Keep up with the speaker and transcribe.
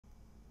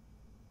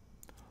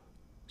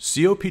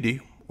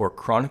COPD, or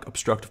chronic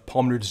obstructive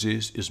pulmonary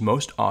disease, is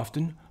most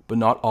often, but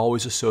not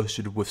always,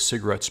 associated with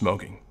cigarette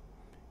smoking.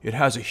 It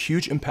has a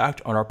huge impact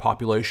on our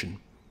population.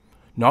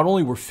 Not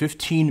only were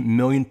 15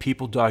 million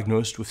people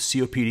diagnosed with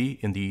COPD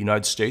in the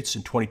United States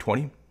in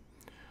 2020,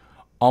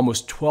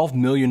 almost 12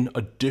 million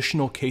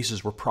additional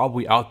cases were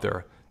probably out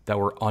there that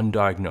were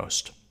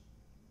undiagnosed.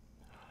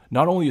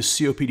 Not only is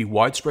COPD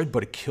widespread,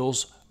 but it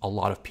kills a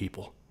lot of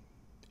people.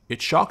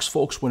 It shocks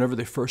folks whenever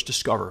they first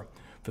discover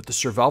that the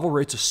survival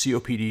rates of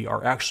COPD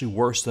are actually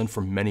worse than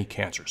for many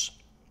cancers.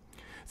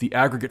 The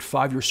aggregate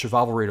 5-year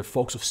survival rate of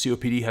folks with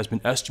COPD has been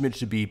estimated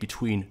to be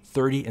between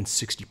 30 and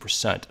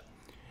 60%.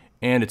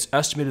 And it's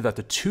estimated that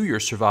the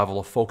 2-year survival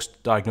of folks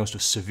diagnosed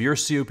with severe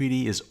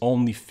COPD is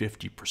only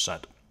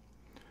 50%.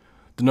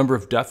 The number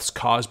of deaths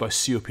caused by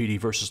COPD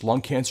versus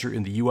lung cancer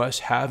in the US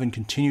have and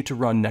continue to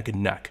run neck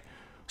and neck,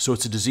 so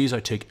it's a disease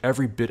I take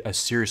every bit as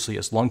seriously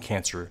as lung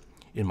cancer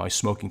in my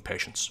smoking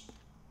patients.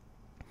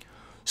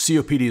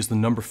 COPD is the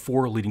number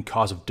 4 leading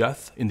cause of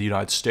death in the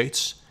United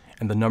States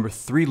and the number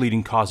 3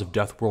 leading cause of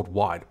death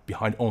worldwide,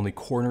 behind only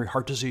coronary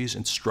heart disease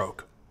and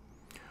stroke.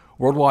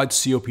 Worldwide,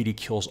 COPD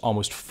kills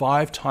almost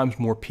 5 times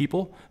more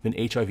people than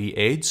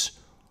HIV/AIDS,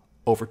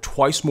 over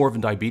twice more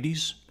than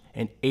diabetes,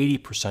 and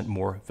 80%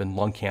 more than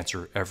lung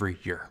cancer every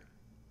year.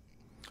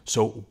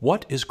 So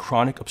what is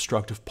chronic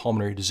obstructive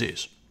pulmonary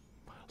disease?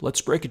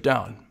 Let's break it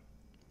down.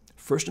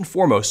 First and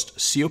foremost,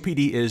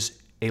 COPD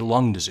is a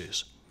lung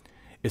disease.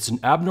 It's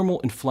an abnormal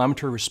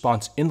inflammatory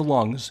response in the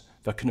lungs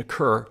that can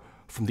occur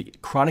from the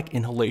chronic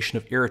inhalation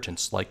of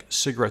irritants like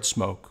cigarette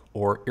smoke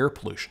or air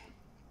pollution.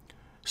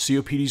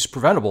 COPD is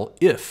preventable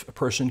if a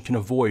person can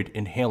avoid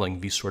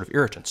inhaling these sort of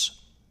irritants.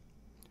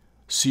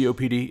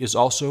 COPD is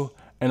also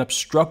an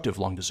obstructive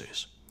lung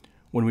disease.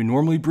 When we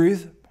normally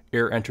breathe,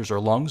 air enters our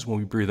lungs when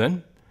we breathe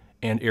in,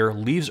 and air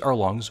leaves our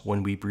lungs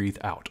when we breathe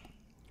out.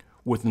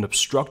 With an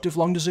obstructive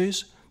lung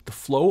disease, the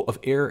flow of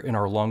air in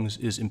our lungs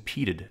is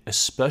impeded,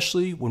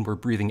 especially when we're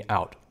breathing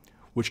out,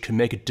 which can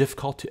make it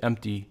difficult to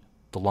empty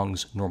the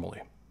lungs normally.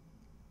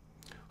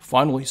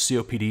 Finally,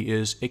 COPD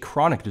is a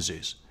chronic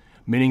disease,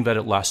 meaning that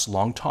it lasts a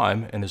long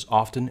time and is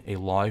often a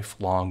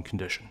lifelong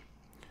condition.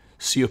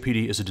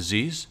 COPD is a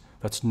disease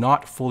that's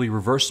not fully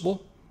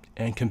reversible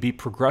and can be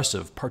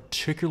progressive,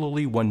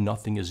 particularly when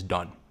nothing is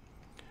done.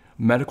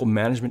 Medical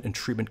management and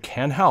treatment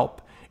can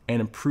help and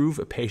improve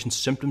a patient's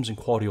symptoms and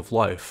quality of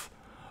life,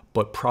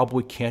 but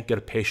probably can't get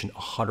a patient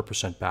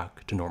 100%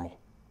 back to normal.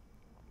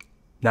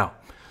 Now,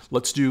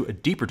 let's do a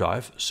deeper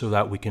dive so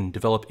that we can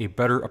develop a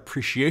better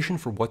appreciation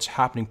for what's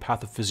happening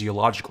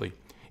pathophysiologically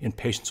in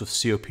patients with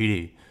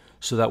COPD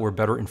so that we're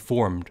better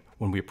informed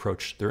when we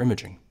approach their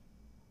imaging.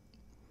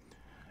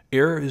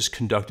 Air is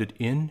conducted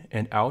in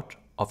and out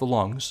of the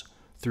lungs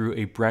through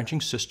a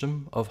branching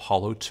system of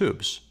hollow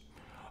tubes.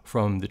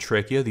 From the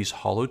trachea, these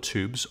hollow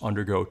tubes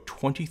undergo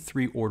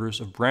 23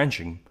 orders of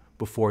branching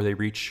before they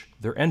reach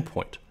their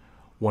endpoint,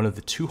 one of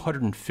the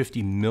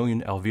 250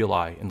 million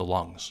alveoli in the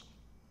lungs.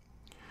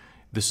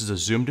 This is a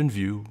zoomed-in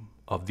view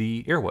of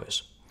the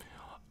airways.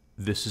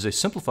 This is a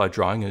simplified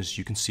drawing. As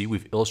you can see,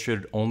 we've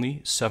illustrated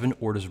only 7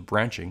 orders of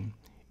branching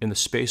in the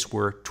space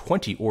where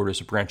 20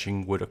 orders of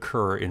branching would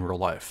occur in real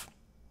life.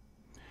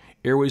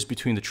 Airways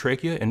between the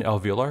trachea and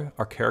alveoli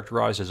are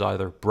characterized as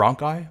either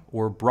bronchi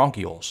or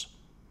bronchioles.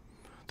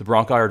 The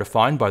bronchi are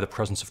defined by the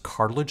presence of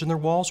cartilage in their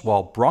walls,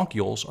 while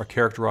bronchioles are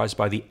characterized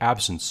by the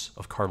absence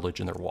of cartilage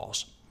in their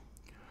walls.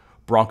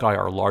 Bronchi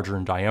are larger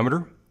in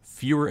diameter,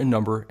 fewer in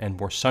number, and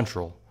more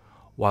central,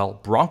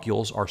 while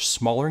bronchioles are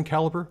smaller in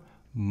caliber,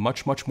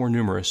 much more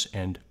numerous,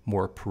 and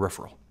more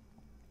peripheral.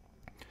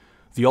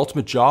 The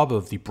ultimate job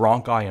of the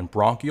bronchi and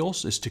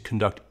bronchioles is to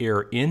conduct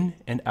air in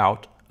and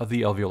out of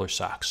the alveolar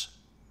sacs.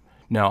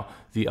 Now,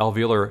 the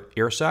alveolar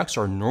air sacs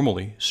are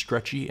normally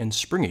stretchy and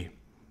springy.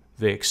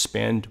 They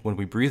expand when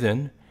we breathe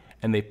in,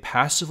 and they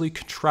passively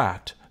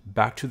contract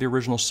back to their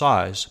original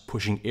size,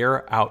 pushing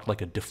air out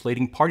like a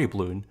deflating party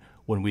balloon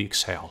when we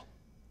exhale.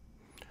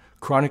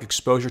 Chronic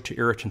exposure to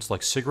irritants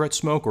like cigarette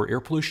smoke or air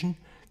pollution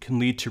can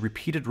lead to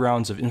repeated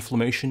rounds of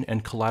inflammation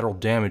and collateral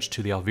damage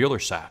to the alveolar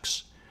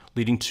sacs,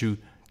 leading to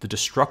the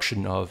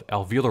destruction of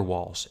alveolar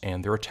walls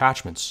and their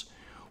attachments,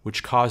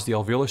 which cause the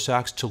alveolar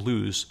sacs to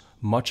lose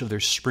much of their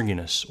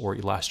springiness or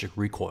elastic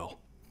recoil.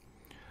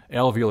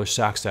 Alveolar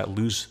sacs that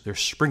lose their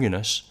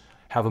springiness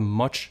have a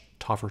much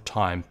tougher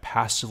time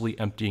passively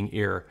emptying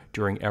air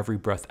during every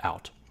breath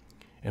out,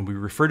 and we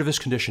refer to this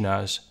condition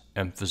as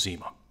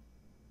emphysema.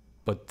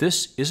 But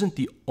this isn't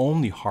the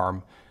only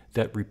harm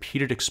that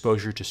repeated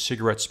exposure to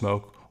cigarette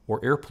smoke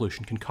or air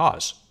pollution can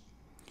cause.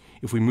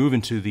 If we move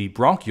into the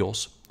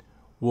bronchioles,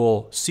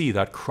 we'll see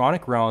that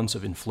chronic rounds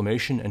of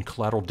inflammation and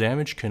collateral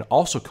damage can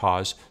also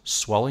cause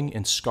swelling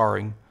and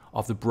scarring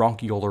of the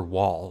bronchiolar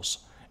walls,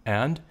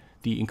 and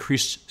the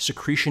increased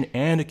secretion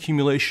and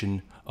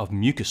accumulation of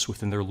mucus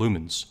within their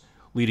lumens,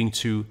 leading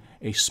to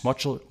a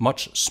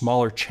much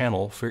smaller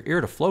channel for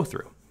air to flow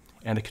through,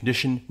 and a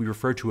condition we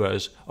refer to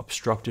as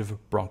obstructive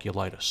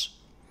bronchiolitis.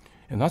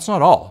 And that's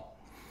not all.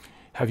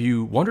 Have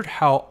you wondered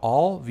how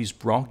all these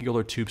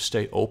bronchiolar tubes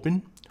stay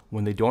open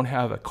when they don't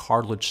have a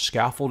cartilage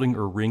scaffolding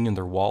or ring in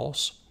their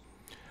walls.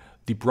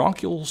 The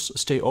bronchioles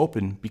stay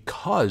open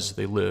because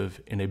they live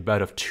in a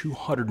bed of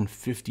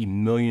 250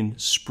 million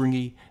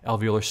springy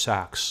alveolar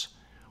sacs,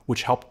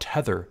 which help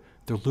tether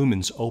their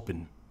lumens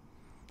open.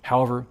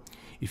 However,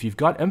 if you've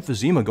got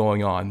emphysema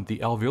going on, the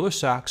alveolar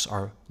sacs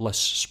are less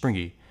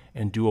springy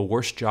and do a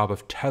worse job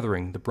of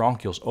tethering the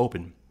bronchioles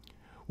open,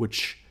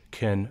 which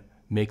can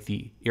make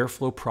the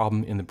airflow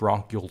problem in the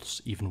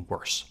bronchioles even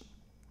worse.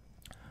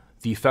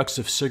 The effects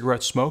of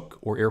cigarette smoke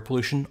or air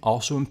pollution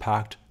also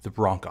impact the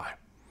bronchi.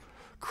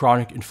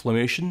 Chronic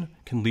inflammation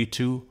can lead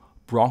to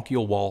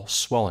bronchial wall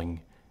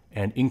swelling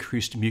and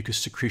increased mucus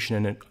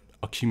secretion and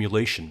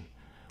accumulation,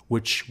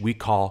 which we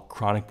call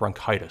chronic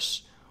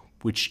bronchitis,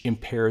 which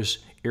impairs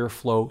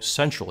airflow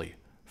centrally,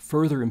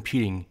 further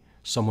impeding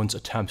someone's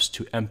attempts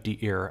to empty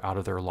air out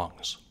of their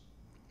lungs.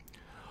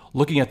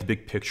 Looking at the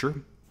big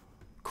picture,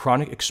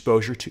 chronic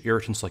exposure to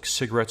irritants like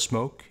cigarette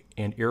smoke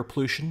and air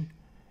pollution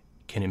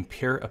can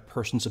impair a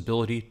person's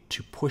ability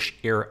to push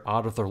air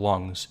out of their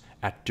lungs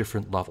at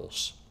different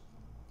levels,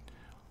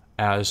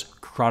 as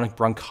chronic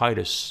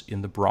bronchitis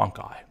in the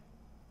bronchi,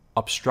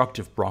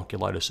 obstructive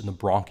bronchiolitis in the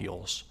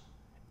bronchioles,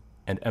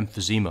 and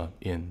emphysema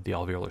in the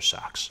alveolar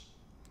sacs.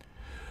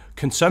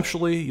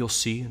 Conceptually, you'll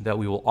see that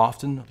we will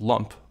often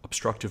lump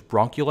obstructive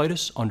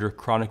bronchiolitis under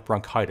chronic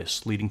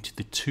bronchitis, leading to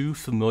the two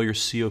familiar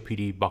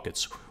COPD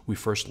buckets we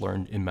first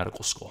learned in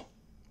medical school.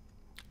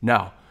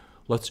 Now,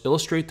 let's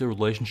illustrate the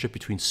relationship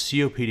between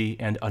COPD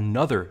and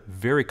another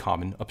very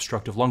common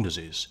obstructive lung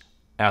disease,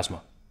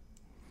 asthma.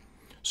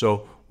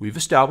 So we've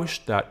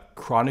established that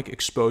chronic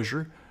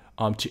exposure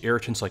to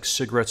irritants like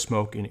cigarette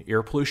smoke and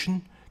air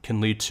pollution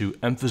can lead to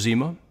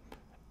emphysema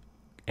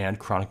and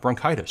chronic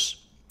bronchitis.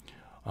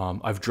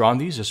 I've drawn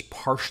these as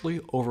partially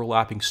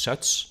overlapping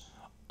sets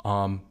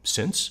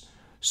since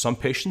some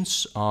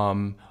patients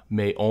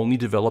may only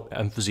develop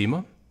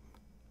emphysema,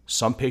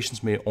 some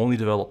patients may only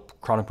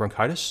develop chronic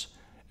bronchitis,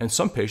 and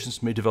some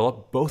patients may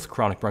develop both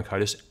chronic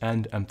bronchitis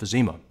and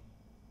emphysema.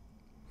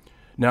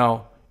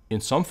 Now, in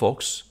some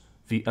folks,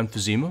 the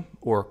emphysema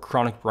or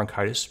chronic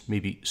bronchitis may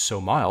be so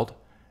mild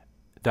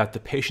that the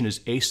patient is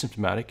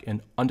asymptomatic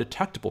and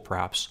undetectable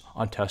perhaps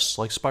on tests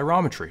like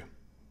spirometry,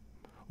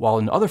 while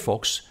in other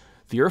folks,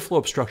 the airflow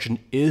obstruction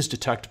is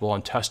detectable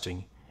on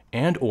testing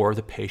and/or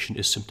the patient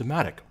is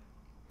symptomatic.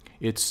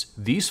 It's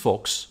these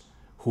folks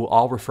who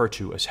I'll refer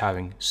to as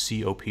having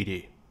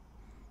COPD.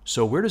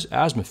 So where does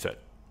asthma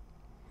fit?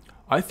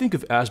 I think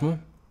of asthma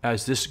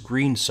as this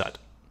green set,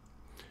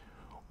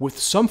 with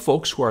some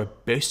folks who are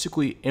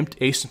basically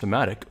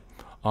asymptomatic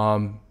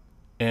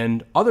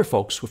and other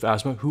folks with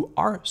asthma who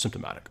are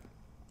symptomatic.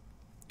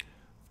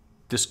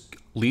 This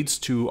leads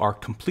to our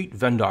complete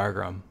Venn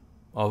diagram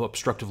of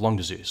obstructive lung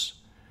disease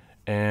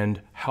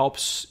and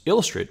helps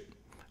illustrate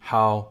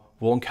how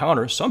we'll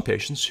encounter some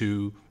patients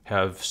who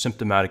have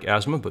symptomatic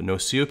asthma but no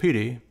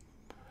COPD,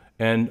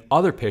 and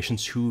other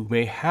patients who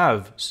may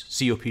have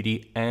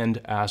COPD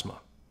and asthma.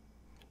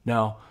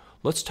 Now,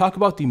 let's talk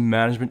about the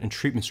management and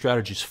treatment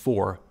strategies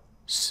for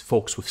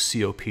folks with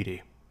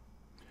COPD.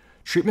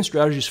 Treatment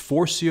strategies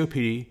for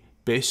COPD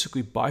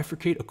basically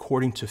bifurcate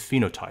according to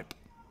phenotype.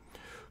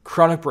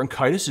 Chronic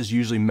bronchitis is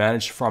usually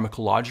managed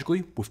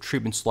pharmacologically with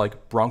treatments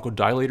like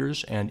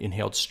bronchodilators and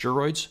inhaled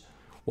steroids,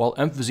 while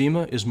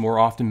emphysema is more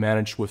often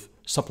managed with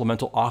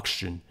supplemental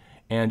oxygen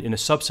and in a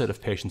subset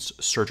of patients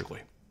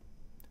surgically.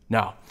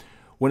 Now,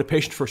 when a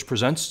patient first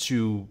presents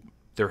to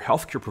their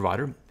healthcare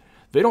provider,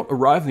 they don't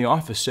arrive in the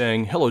office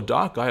saying, "Hello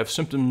doc, I have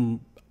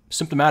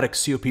symptomatic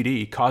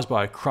COPD caused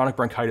by chronic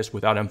bronchitis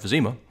without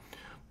emphysema,"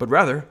 but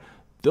rather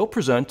they'll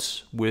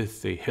present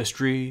with a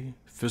history,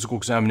 physical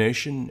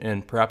examination,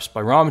 and perhaps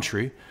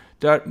spirometry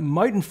that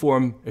might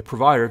inform a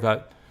provider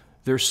that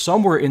there's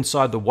somewhere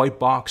inside the white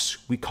box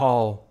we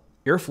call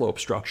airflow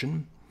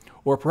obstruction,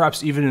 or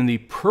perhaps even in the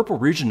purple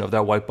region of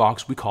that white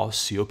box we call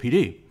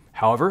COPD.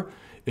 However,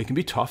 it can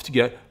be tough to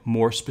get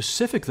more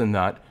specific than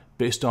that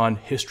based on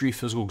history,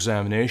 physical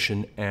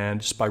examination,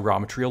 and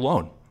spirometry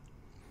alone.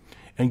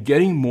 And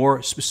getting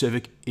more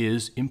specific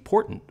is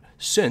important,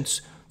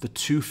 since the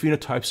two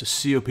phenotypes of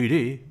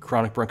COPD,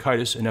 chronic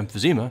bronchitis and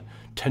emphysema,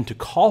 tend to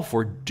call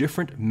for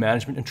different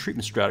management and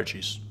treatment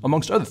strategies,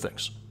 amongst other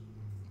things.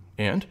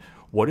 And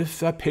what if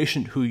that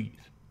patient who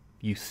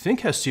you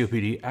think has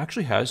COPD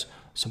actually has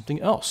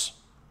something else?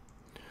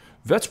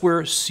 That's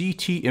where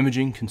CT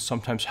imaging can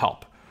sometimes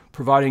help,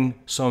 providing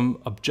some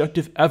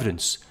objective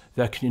evidence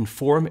that can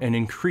inform and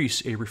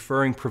increase a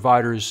referring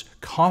provider's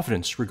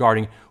confidence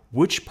regarding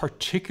which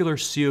particular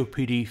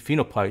COPD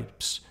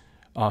phenotypes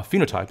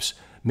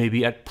may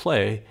be at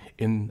play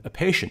in a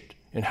patient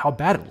and how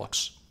bad it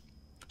looks.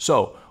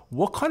 So,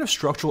 what kind of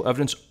structural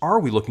evidence are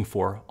we looking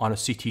for on a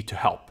CT to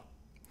help?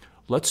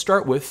 Let's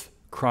start with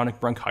chronic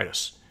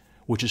bronchitis,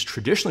 which is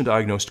traditionally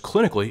diagnosed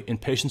clinically in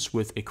patients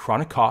with a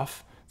chronic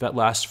cough that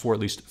lasts for at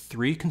least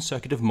 3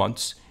 consecutive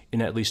months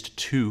in at least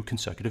 2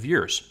 consecutive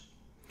years.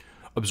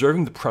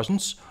 Observing the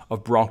presence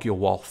of bronchial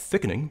wall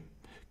thickening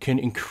can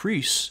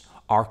increase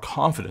our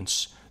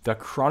confidence that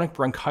chronic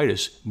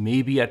bronchitis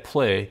may be at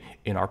play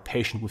in our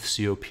patient with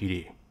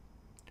COPD.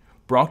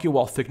 Bronchial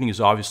wall thickening is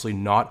obviously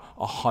not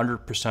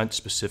 100%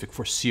 specific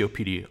for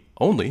COPD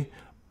only,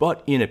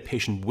 but in a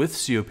patient with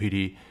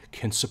COPD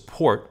can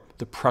support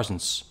the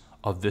presence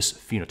of this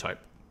phenotype.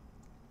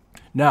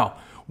 Now,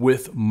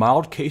 with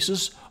mild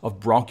cases of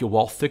bronchial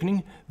wall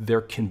thickening,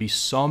 there can be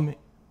some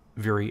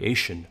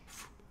variation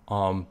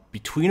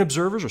between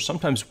observers or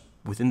sometimes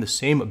within the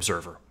same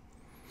observer,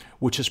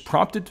 which has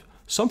prompted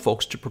some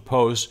folks to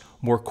propose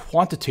more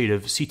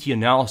quantitative CT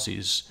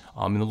analyses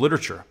in the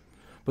literature.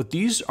 But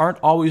these aren't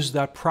always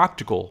that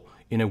practical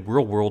in a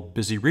real-world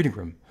busy reading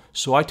room,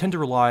 so I tend to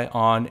rely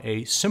on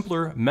a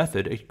simpler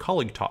method a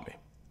colleague taught me.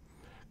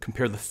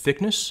 Compare the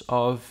thickness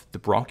of the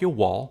bronchial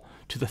wall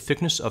to the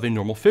thickness of a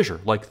normal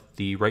fissure, like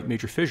the right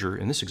major fissure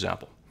in this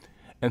example,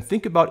 and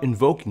think about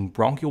invoking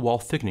bronchial wall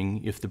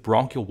thickening if the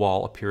bronchial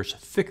wall appears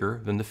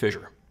thicker than the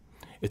fissure.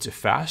 It's a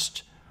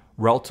fast,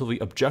 relatively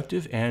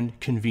objective, and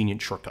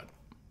convenient shortcut.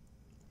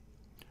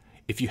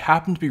 If you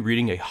happen to be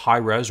reading a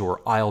high-res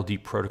or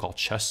ILD protocol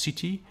chest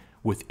CT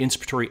with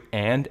inspiratory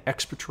and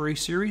expiratory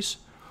series,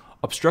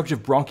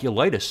 obstructive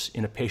bronchiolitis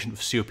in a patient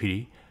with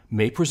COPD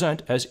may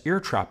present as air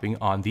trapping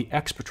on the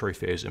expiratory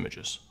phase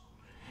images.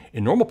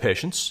 In normal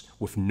patients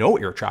with no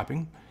air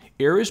trapping,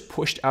 air is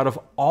pushed out of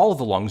all of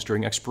the lungs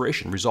during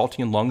expiration,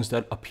 resulting in lungs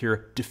that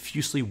appear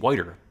diffusely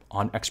whiter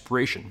on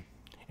expiration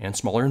and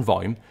smaller in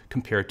volume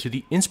compared to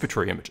the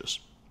inspiratory images.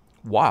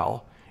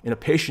 While in a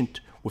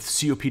patient with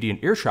COPD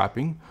and air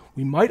trapping,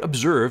 we might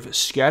observe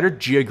scattered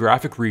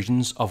geographic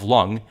regions of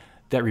lung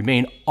that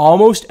remain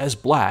almost as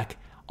black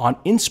on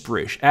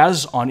inspiration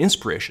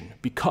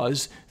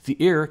because the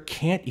air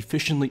can't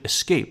efficiently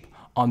escape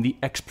on the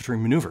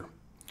expiratory maneuver.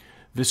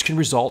 This can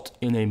result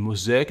in a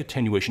mosaic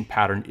attenuation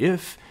pattern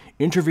if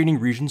intervening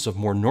regions of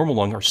more normal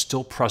lung are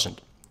still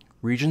present,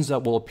 regions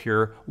that will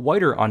appear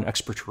whiter on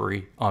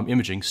expiratory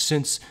imaging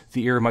since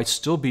the air might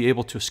still be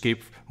able to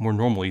escape more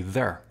normally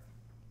there.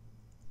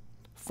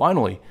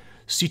 Finally,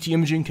 CT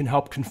imaging can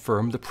help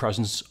confirm the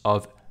presence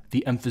of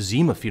the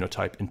emphysema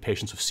phenotype in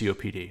patients with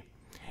COPD.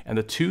 And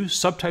the two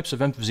subtypes of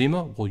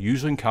emphysema we'll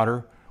usually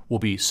encounter will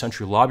be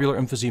centrilobular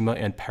emphysema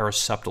and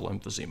paraseptal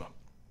emphysema.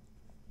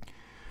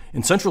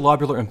 In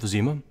centrilobular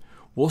emphysema,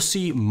 we'll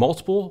see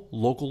multiple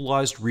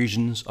localized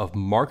regions of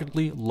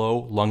markedly low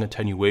lung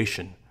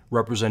attenuation,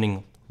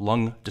 representing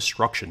lung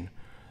destruction,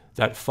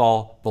 that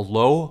fall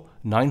below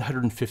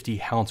 950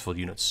 Hounsfield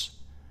units.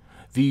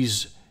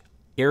 These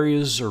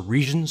areas or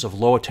regions of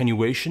low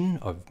attenuation,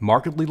 of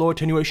markedly low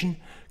attenuation,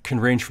 can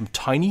range from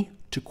tiny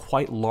to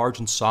quite large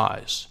in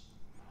size.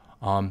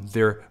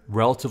 They're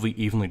relatively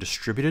evenly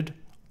distributed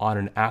on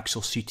an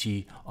axial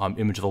CT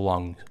image of the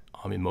lung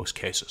in most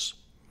cases.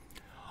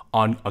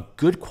 On a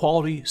good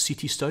quality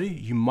CT study,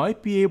 you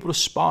might be able to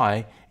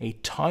spy a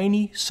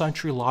tiny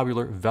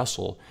centrilobular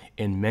vessel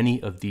in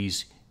many of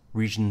these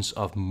regions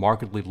of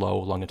markedly low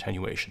lung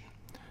attenuation.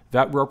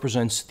 That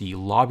represents the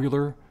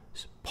lobular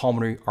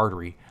pulmonary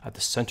artery at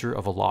the center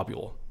of a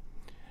lobule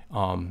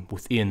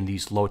within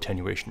these low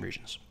attenuation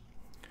regions.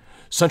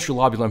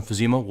 Centrilobular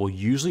emphysema will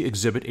usually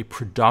exhibit a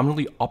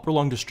predominantly upper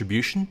lung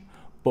distribution,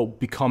 but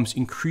becomes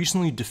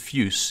increasingly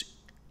diffuse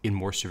in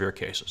more severe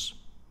cases.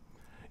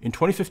 In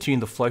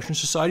 2015, the Fleischner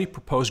Society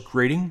proposed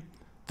grading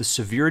the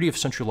severity of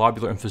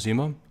centrilobular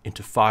emphysema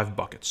into 5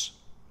 buckets.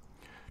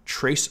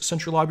 Trace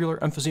centrilobular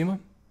emphysema,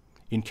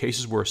 in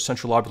cases where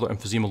centrilobular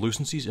emphysema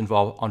lucencies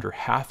involve under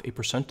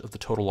 0.5% of the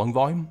total lung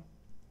volume.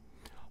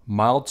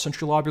 Mild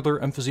centrilobular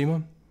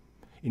emphysema,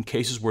 in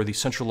cases where the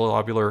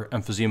centrilobular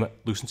emphysema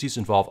lucencies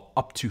involve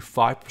up to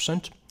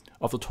 5%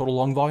 of the total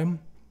lung volume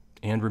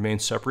and remain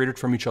separated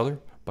from each other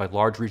by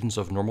large regions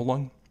of normal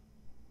lung.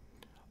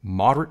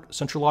 Moderate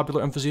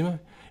centrilobular emphysema,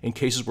 in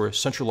cases where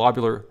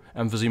centrilobular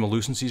emphysema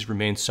lucencies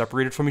remain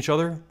separated from each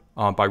other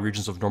by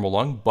regions of normal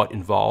lung but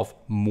involve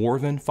more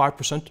than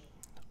 5%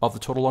 of the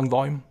total lung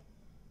volume.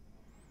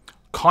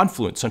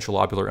 Confluent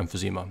centrilobular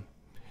emphysema,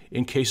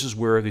 in cases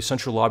where the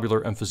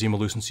centrilobular emphysema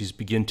lucencies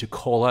begin to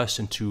coalesce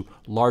into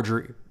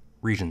larger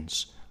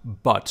regions,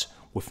 but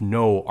with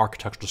no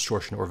architectural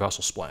distortion or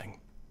vessel splaying.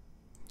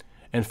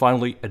 And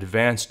finally,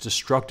 advanced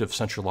destructive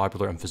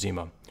centrilobular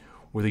emphysema,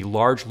 where the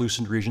large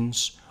lucent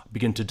regions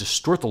begin to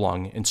distort the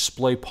lung and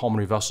splay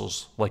pulmonary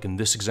vessels, like in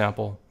this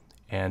example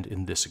and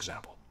in this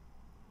example.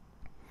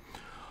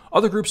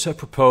 Other groups have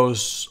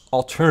proposed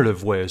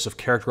alternative ways of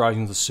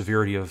characterizing the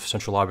severity of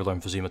centrilobular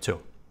emphysema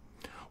too.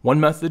 One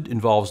method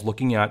involves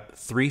looking at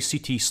 3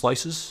 CT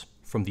slices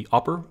from the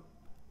upper,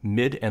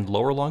 mid, and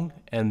lower lung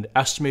and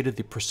estimated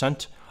the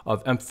percent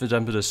of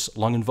emphysematous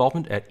lung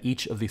involvement at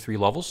each of the 3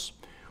 levels,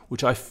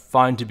 which I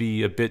find to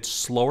be a bit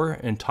slower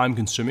and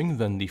time-consuming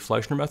than the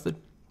Fleischner method.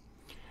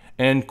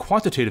 And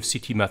quantitative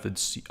CT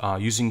methods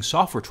using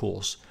software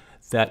tools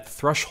that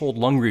threshold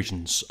lung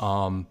regions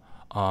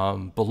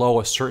below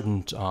a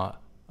certain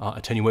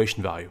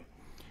attenuation value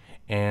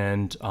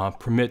and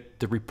permit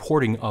the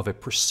reporting of a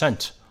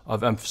percent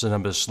of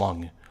emphysematous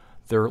lung,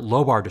 their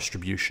lobar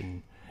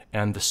distribution,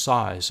 and the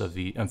size of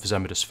the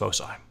emphysematous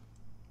foci.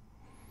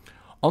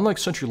 Unlike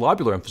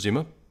centrilobular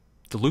emphysema,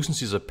 the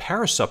lucencies of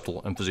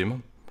paraseptal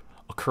emphysema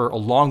occur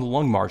along the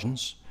lung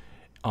margins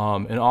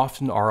and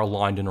often are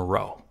aligned in a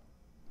row.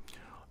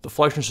 The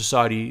Fleischner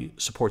Society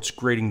supports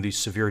grading the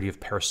severity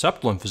of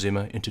paraseptal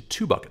emphysema into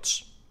two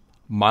buckets: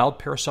 mild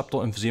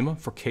paraseptal emphysema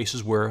for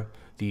cases where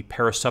the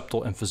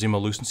paraseptal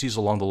emphysema lucencies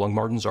along the lung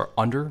margins are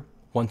under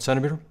 1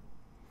 centimeter,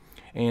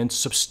 and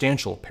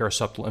substantial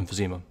paraseptal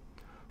emphysema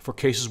for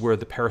cases where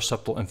the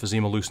paraseptal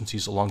emphysema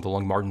lucencies along the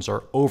lung margins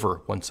are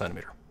over 1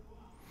 centimeter.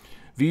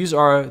 These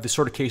are the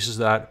sort of cases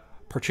that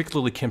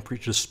particularly can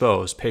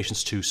predispose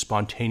patients to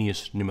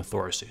spontaneous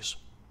pneumothoraces.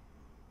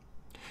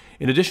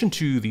 In addition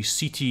to the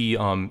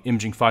CT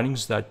imaging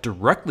findings that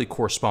directly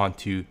correspond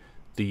to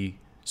the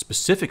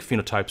specific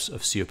phenotypes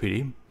of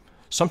COPD,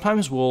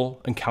 sometimes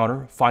we'll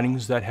encounter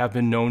findings that have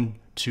been known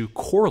to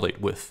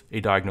correlate with a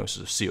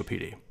diagnosis of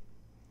COPD.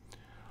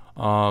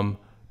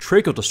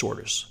 Tracheal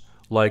disorders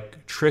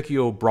like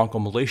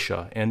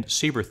tracheobronchomalacia and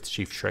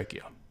saber-sheath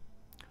trachea,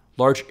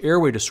 large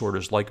airway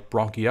disorders like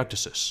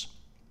bronchiectasis,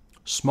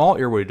 small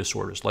airway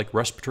disorders like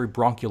respiratory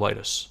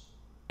bronchiolitis,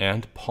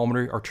 and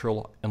pulmonary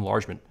arterial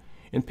enlargement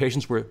in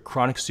patients where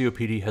chronic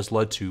COPD has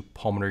led to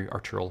pulmonary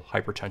arterial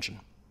hypertension.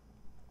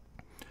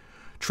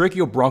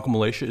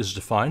 Tracheobronchomalacia is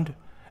defined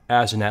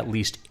as an at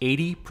least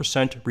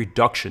 80%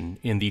 reduction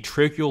in the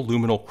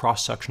tracheoluminal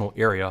cross-sectional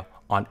area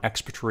on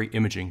expiratory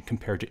imaging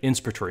compared to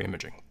inspiratory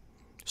imaging.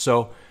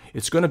 So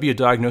it's going to be a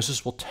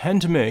diagnosis we'll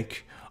tend to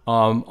make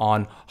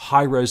on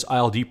high-res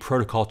ILD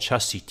protocol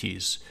chest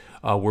CTs,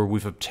 where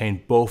we've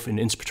obtained both an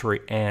inspiratory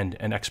and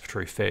an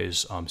expiratory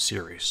phase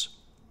series.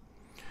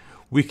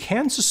 We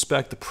can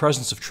suspect the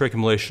presence of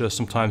tracheomalacia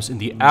sometimes in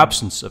the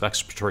absence of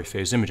expiratory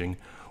phase imaging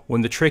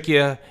when the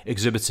trachea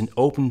exhibits an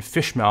open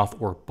fish mouth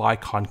or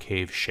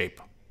biconcave shape.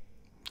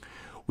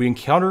 We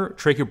encounter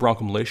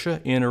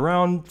tracheobronchomalacia in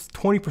around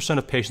 20%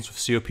 of patients with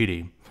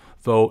COPD,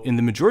 though in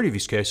the majority of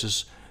these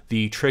cases,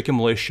 the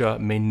tracheomalacia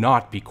may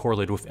not be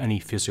correlated with any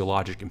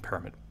physiologic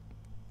impairment.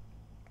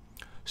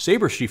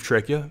 Saber-sheath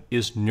trachea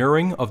is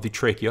narrowing of the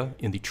trachea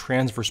in the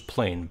transverse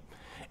plane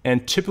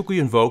and typically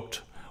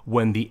invoked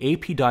when the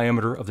AP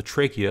diameter of the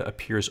trachea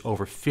appears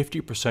over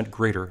 50%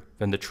 greater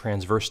than the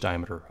transverse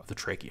diameter of the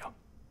trachea.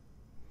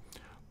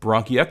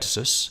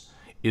 Bronchiectasis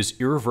is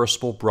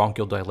irreversible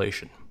bronchial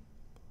dilation.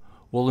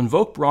 We'll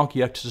invoke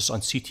bronchiectasis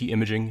on CT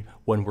imaging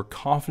when we're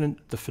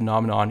confident the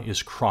phenomenon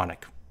is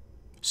chronic,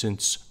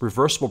 since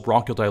reversible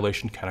bronchial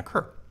dilation can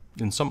occur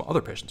in some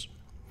other patients.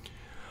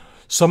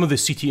 Some of the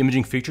CT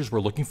imaging features we're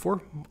looking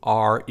for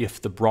are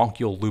if the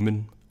bronchial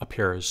lumen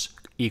appears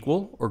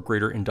equal or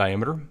greater in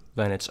diameter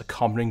than its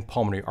accompanying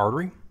pulmonary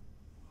artery,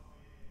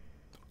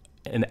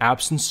 an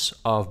absence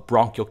of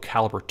bronchial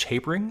caliber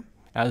tapering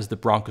as the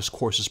bronchus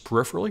courses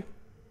peripherally,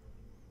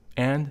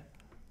 and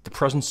the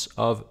presence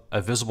of a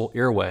visible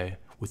airway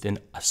within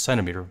a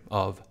centimeter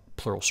of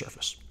pleural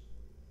surface.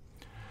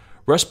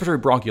 Respiratory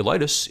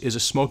bronchiolitis is a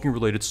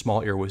smoking-related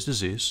small airways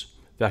disease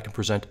that can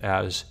present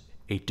as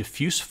a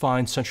diffuse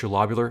fine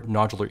centrilobular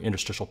nodular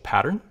interstitial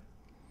pattern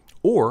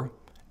or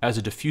as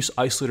a diffuse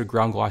isolated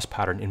ground glass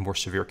pattern in more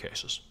severe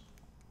cases.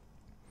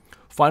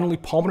 Finally,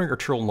 pulmonary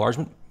arterial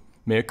enlargement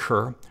may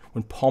occur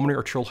when pulmonary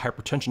arterial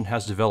hypertension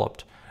has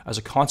developed as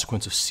a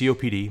consequence of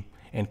COPD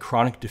and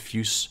chronic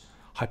diffuse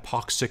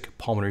hypoxic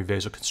pulmonary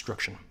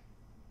vasoconstriction.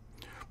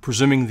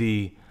 Presuming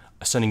the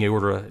ascending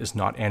aorta is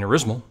not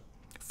aneurysmal,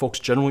 folks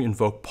generally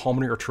invoke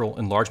pulmonary arterial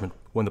enlargement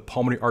when the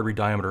pulmonary artery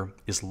diameter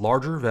is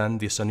larger than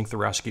the ascending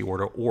thoracic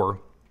aorta or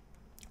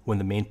when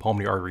the main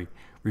pulmonary artery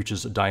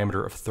reaches a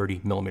diameter of 30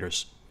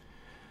 millimeters.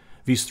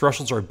 These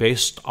thresholds are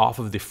based off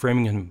of the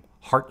Framingham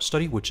Heart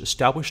Study, which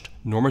established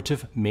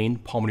normative main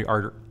pulmonary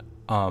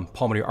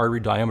artery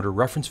diameter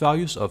reference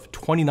values of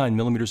 29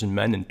 millimeters in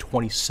men and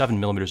 27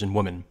 millimeters in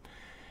women,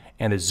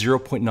 and a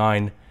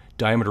 0.9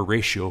 diameter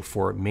ratio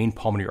for main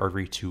pulmonary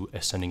artery to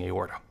ascending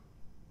aorta.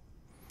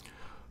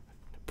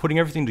 Putting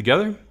everything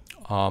together,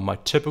 my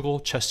typical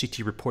chest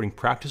CT reporting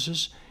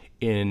practices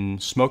in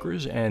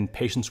smokers and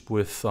patients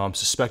with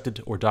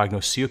suspected or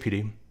diagnosed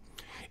COPD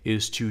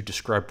is to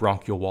describe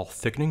bronchial wall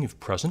thickening if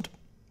present,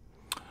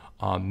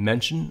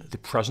 mention the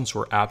presence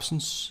or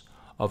absence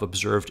of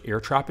observed air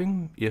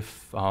trapping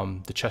if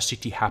the chest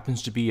CT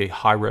happens to be a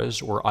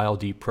high-res or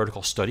ILD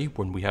protocol study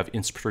when we have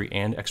inspiratory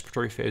and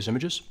expiratory phase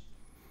images.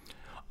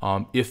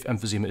 If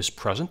emphysema is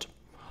present,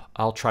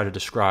 I'll try to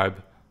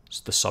describe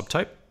the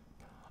subtype,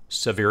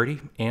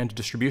 severity, and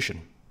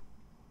distribution.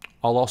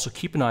 I'll also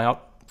keep an eye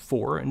out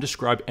for and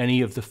describe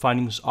any of the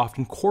findings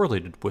often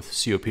correlated with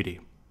COPD: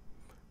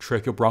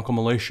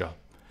 tracheobronchomalacia,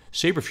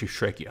 saber-sheath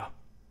trachea,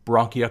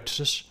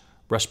 bronchiectasis,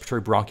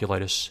 respiratory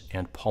bronchiolitis,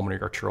 and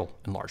pulmonary arterial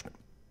enlargement.